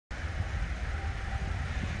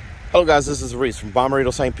Hello guys, this is Reese from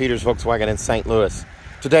Bommarito St. Peter's Volkswagen in St. Louis.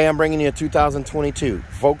 Today I'm bringing you a 2022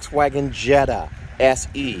 Volkswagen Jetta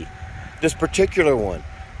SE. This particular one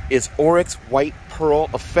is Oryx White Pearl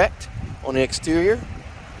effect on the exterior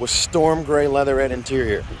with storm gray leatherette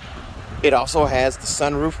interior. It also has the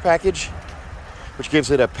sunroof package, which gives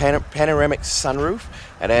it a panoramic sunroof.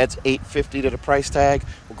 It adds $850 to the price tag.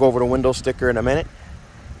 We'll go over the window sticker in a minute.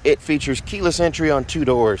 It features keyless entry on 2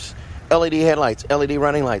 doors. LED headlights, LED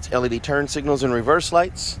running lights, LED turn signals and reverse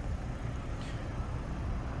lights.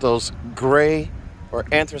 Those gray or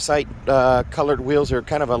anthracite colored wheels are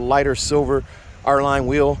kind of a lighter silver R-line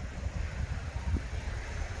wheel.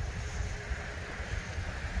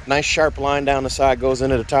 Nice sharp line down the side goes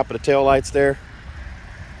into the top of the tail lights there.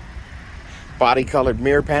 Body colored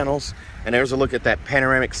mirror panels. And there's a look at that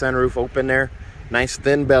panoramic sunroof open there. Nice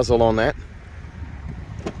thin bezel on that.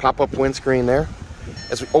 Pop-up windscreen there.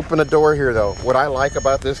 As we open the door here though, what I like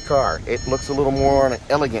about this car, it looks a little more on an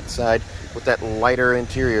elegant side with that lighter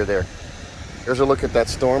interior there. There's a look at that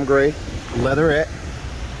storm gray leatherette.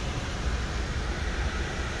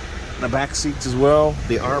 The back seats as well,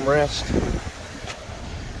 the armrest.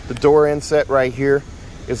 The door inset right here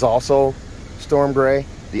is also storm gray.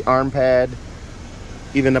 The arm pad,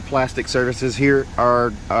 even the plastic surfaces here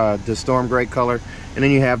are the storm gray color. And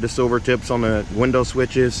then you have the silver tips on the window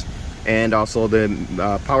switches. And also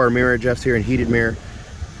the power mirror adjusts here and heated mirror.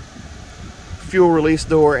 Fuel release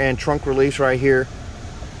door and trunk release right here.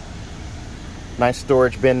 Nice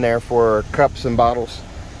storage bin there for cups and bottles.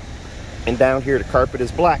 And down here the carpet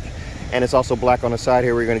is black. And it's also black on the side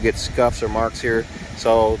here where you're going to get scuffs or marks here.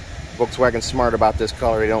 So Volkswagen's smart about this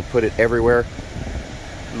color. They don't put it everywhere.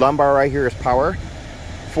 Lumbar right here is power.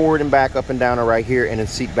 Forward and back, up and down are right here. And then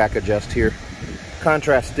seat back adjust here.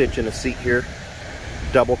 Contrast stitch in the seat here.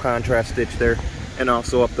 Double contrast stitch there, and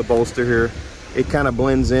also up the bolster here. It kind of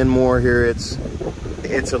blends in more here. It's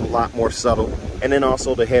a lot more subtle. And then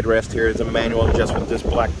also the headrest here is a manual adjustment with this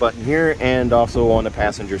black button here, and also on the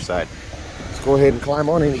passenger side. Let's go ahead and climb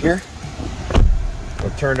on in here. I'll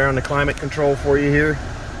turn down the climate control for you here.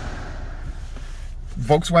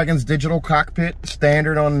 Volkswagen's digital cockpit,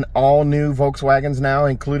 standard on all new Volkswagens now,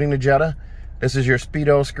 including the Jetta. This is your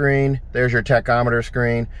speedo screen, there's your tachometer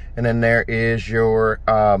screen, and then there is your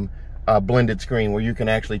blended screen where you can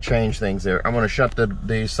actually change things there. I'm going to shut the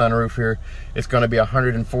sunroof here. It's going to be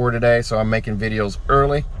 104 today, so I'm making videos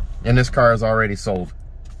early, and this car is already sold.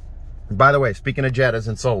 By the way, speaking of Jettas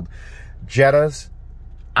and sold, Jettas,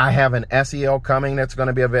 I have an SEL coming that's going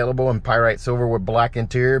to be available in pyrite silver with black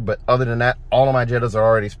interior, but other than that, all of my Jettas are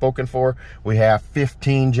already spoken for. We have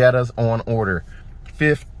 15 Jettas on order.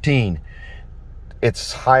 15.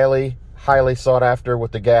 It's highly sought after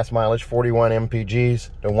with the gas mileage, 41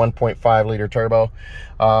 mpgs, the 1.5 liter turbo.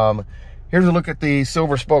 Here's a look at the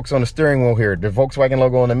silver spokes on the steering wheel here. The Volkswagen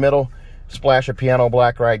logo in the middle, splash of piano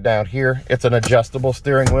black right down here. It's an adjustable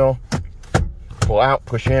steering wheel. Pull out,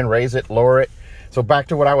 push in, raise it, lower it. So back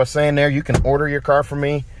to what I was saying there, you can order your car from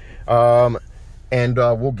me, and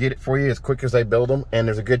we'll get it for you as quick as they build them. And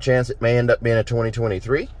there's a good chance it may end up being a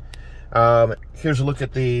 2023. Here's a look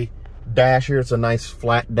at the dash here. It's a nice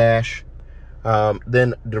flat dash.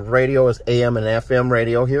 Then the radio is AM and FM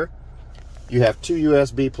radio here. You have 2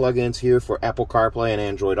 USB plug-ins here for Apple CarPlay and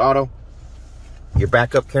Android Auto. Your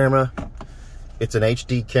backup camera, it's an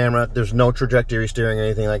HD camera. There's no trajectory steering or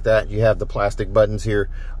anything like that. You have the plastic buttons here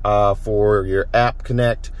for your app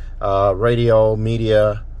connect, radio,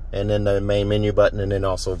 media, and then the main menu button, and then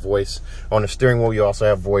also voice. On the steering wheel you also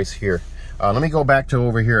have voice here. Let me go back to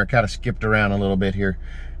over here. I kind of skipped around a little bit here.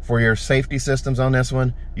 For your safety systems on this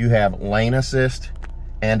one, you have lane assist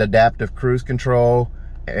and adaptive cruise control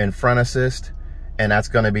and front assist, and that's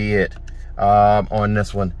going to be it on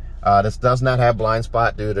this one. This does not have blind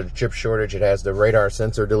spot due to the chip shortage. It has the radar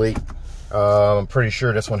sensor delete. I'm pretty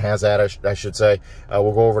sure this one has that, I should say.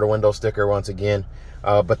 We'll go over the window sticker once again.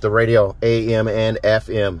 But the radio, AM and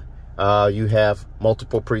FM, you have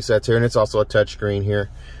multiple presets here, and it's also a touchscreen here.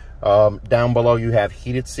 Down below you have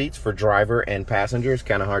heated seats for driver and passengers.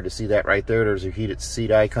 Kind of hard to see that right there. There's a heated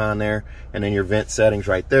seat icon there, and then your vent settings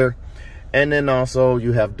right there. And then also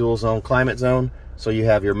you have dual zone climate zone. So you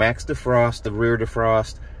have your max defrost, the rear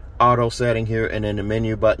defrost, auto setting here, and then the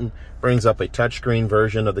menu button brings up a touchscreen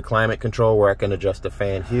version of the climate control where I can adjust the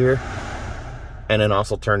fan here, and then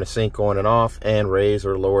also turn the sink on and off and raise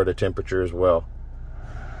or lower the temperature as well.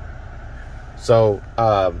 So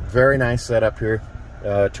very nice setup here.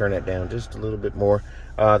 Turn that down just a little bit more.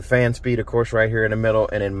 The fan speed, of course, right here in the middle,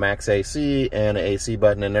 and then max AC and an AC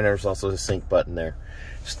button, and then there's also a sync button there.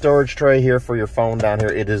 Storage tray here for your phone down here.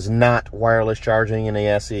 It is not wireless charging in the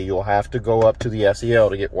SE. You'll have to go up to the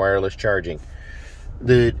SEL to get wireless charging.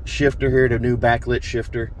 The shifter here, the new backlit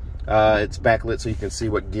shifter, it's backlit so you can see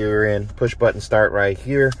what gear you're in. Push button start right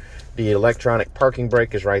here. The electronic parking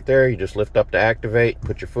brake is right there. You just lift up to activate,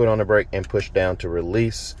 put your foot on the brake, and push down to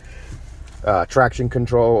release. Traction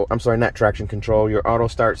control, I'm sorry, not traction control. Your auto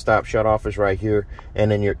start, stop, shut off is right here.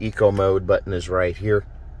 And then your eco mode button is right here.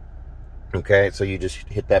 Okay, so you just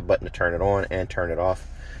hit that button to turn it on and turn it off.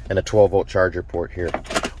 And a 12-volt charger port here.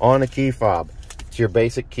 On the key fob, it's your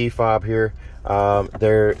basic key fob here.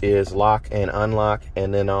 There is lock and unlock,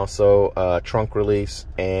 and then also trunk release,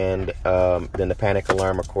 and then the panic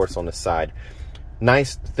alarm, of course, on the side.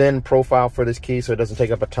 Nice thin profile for this key, so it doesn't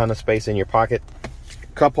take up a ton of space in your pocket.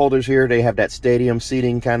 Cup holders here, they have that stadium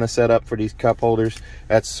seating kind of set up for these cup holders.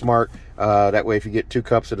 That's smart. That way if you get two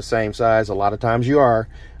cups of the same size, a lot of times you are,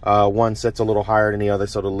 one sits a little higher than the other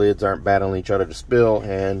so the lids aren't battling each other to spill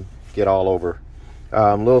and get all over.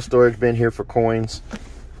 Little storage bin here for coins.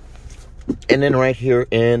 And then right here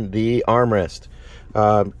in the armrest,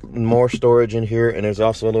 more storage in here, and there's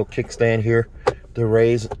also a little kickstand here to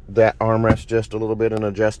raise that armrest just a little bit and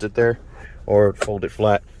adjust it there, or fold it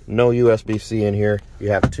flat. No USB-C in here.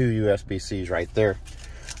 You have two USB-Cs right there.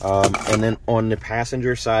 And then on the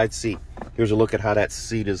passenger side seat, here's a look at how that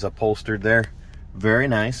seat is upholstered there. Very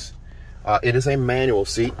nice. It is a manual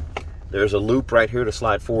seat. There's a loop right here to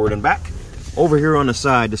slide forward and back. Over here on the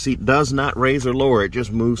side, the seat does not raise or lower. It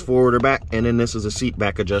just moves forward or back. And then this is a seat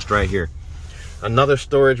back adjust right here. Another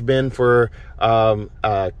storage bin for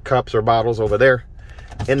cups or bottles over there.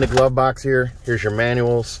 In the glove box here, here's your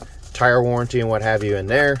manuals, tire warranty and what have you in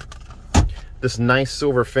there. This nice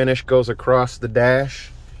silver finish goes across the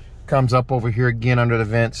dash, comes up over here again under the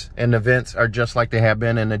vents, and the vents are just like they have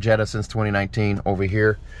been in the Jetta since 2019 over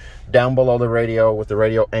here. Down below the radio with the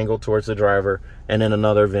radio angled towards the driver, and then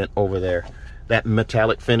another vent over there. That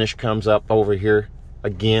metallic finish comes up over here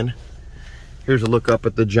again. Here's a look up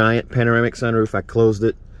at the giant panoramic sunroof. I closed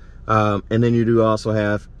it. And then you do also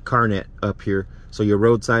have CarNet up here. So your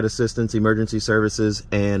roadside assistance, emergency services,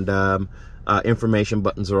 and information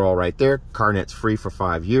buttons are all right there. CarNet's free for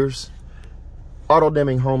 5 years. Auto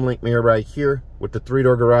dimming home link mirror right here with the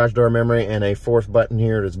 3-door garage door memory and a 4th button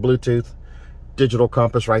here that's Bluetooth. Digital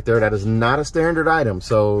compass right there. That is not a standard item,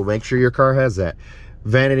 so make sure your car has that.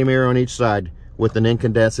 Vanity mirror on each side with an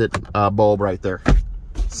incandescent bulb right there.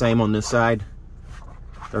 Same on this side.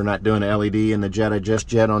 They're not doing an LED in the Jetta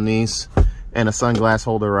just yet on these. And a sunglass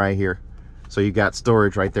holder right here. So you got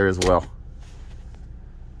storage right there as well.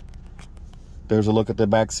 There's a look at the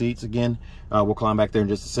back seats again. We'll climb back there in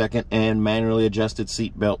just a second. And manually adjusted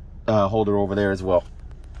seat belt holder over there as well.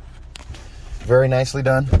 Very nicely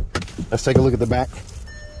done. Let's take a look at the back.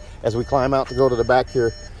 As we climb out to go to the back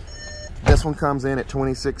here, this one comes in at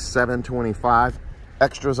 $26,725.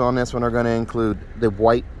 Extras on this one are going to include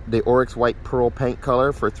the Oryx White Pearl paint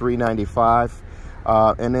color for $395.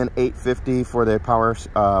 And then $850 for the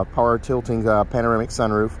power tilting panoramic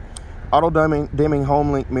sunroof. Auto dimming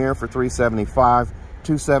home link mirror for $375.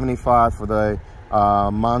 $275 for the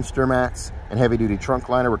monster mats and heavy duty trunk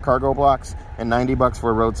liner with cargo blocks, and $90 for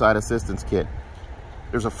a roadside assistance kit.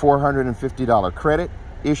 There's a $450 credit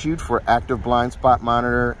issued for active blind spot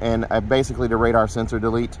monitor and basically the radar sensor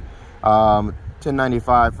delete.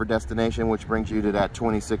 $10.95 for destination, which brings you to that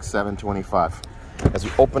 $26,725. As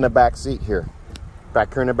we open the back seat here,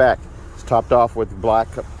 back here in the back, it's topped off with black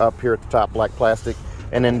up here at the top, black plastic,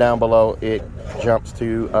 and then down below it jumps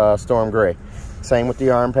to storm gray. Same with the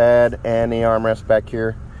arm pad and the armrest back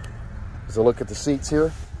here. There's a look at the seats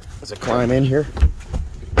here as I climb in here.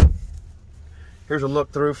 Here's a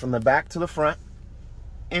look through from the back to the front.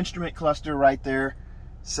 Instrument cluster right there,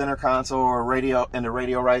 center console or radio, and the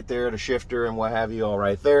radio right there, the shifter and what have you all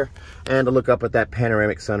right there. And to look up at that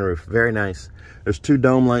panoramic sunroof, very nice. There's 2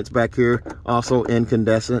 dome lights back here, also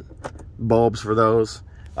incandescent bulbs for those.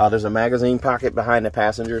 There's a magazine pocket behind the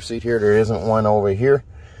passenger seat here. There isn't one over here.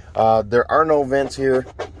 There are no vents here,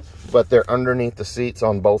 but they're underneath the seats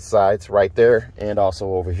on both sides right there and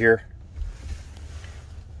also over here.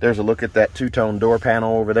 There's a look at that 2-tone door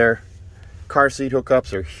panel over there. Car seat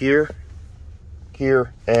hookups are here,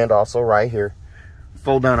 here, and also right here.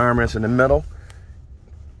 Fold down armrest in the middle.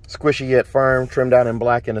 Squishy yet firm, trimmed out in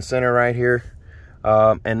black in the center right here.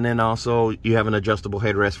 And then also you have an adjustable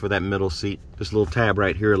headrest for that middle seat. This little tab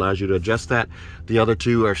right here allows you to adjust that. The other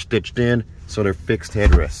 2 are stitched in, so they're fixed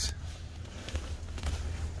headrests.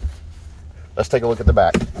 Let's take a look at the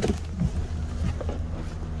back.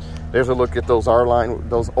 There's a look at those R-line,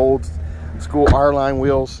 those old school R-line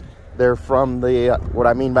wheels. They're from the, what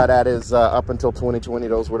I mean by that is up until 2020,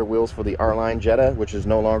 those were the wheels for the R-line Jetta, which is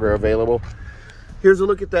no longer available. Here's a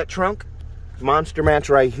look at that trunk. Monster match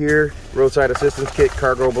right here. Roadside assistance kit,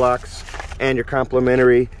 cargo blocks, and your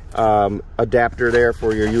complimentary adapter there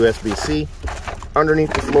for your USB-C.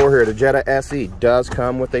 Underneath the floor here, the Jetta SE does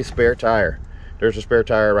come with a spare tire. There's a spare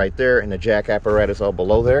tire right there, and the jack apparatus all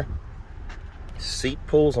below there. Seat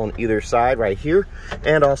pulls on either side right here,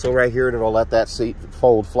 and also right here that'll let that seat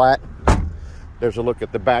fold flat. There's a look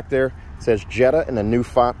at the back there. It says Jetta in the new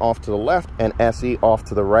font off to the left and SE off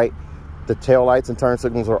to the right. The tail lights and turn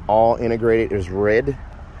signals are all integrated as red.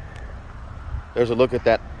 There's a look at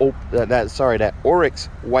that Oryx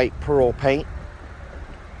White Pearl paint.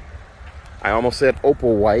 I almost said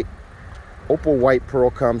opal white. Opal White Pearl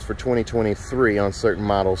comes for 2023 on certain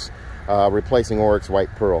models, replacing Oryx White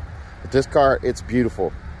Pearl. But this car, it's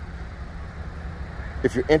beautiful.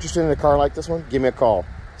 If you're interested in a car like this one, give me a call.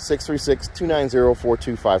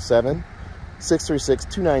 636-290-4257.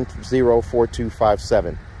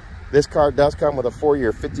 636-290-4257. This car does come with a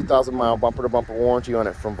 4-year, 50,000-mile bumper-to-bumper warranty on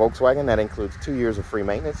it from Volkswagen. That includes 2 years of free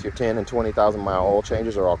maintenance. Your 10 and 20,000-mile oil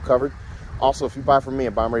changes are all covered. Also, if you buy from me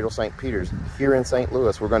at Bomb Radio St. Peter's here in St.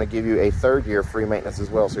 Louis, we're going to give you a 3rd year free maintenance as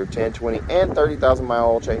well. So your 10, 20, and 30,000-mile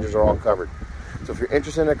oil changes are all covered. So if you're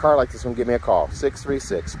interested in a car like this one, give me a call.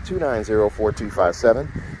 636-290-4257.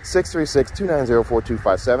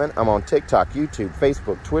 636-290-4257. I'm on TikTok, YouTube,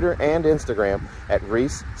 Facebook, Twitter, and Instagram at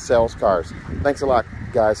Reese Sells Cars. Thanks a lot,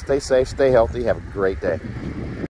 guys. Stay safe, stay healthy. Have a great day.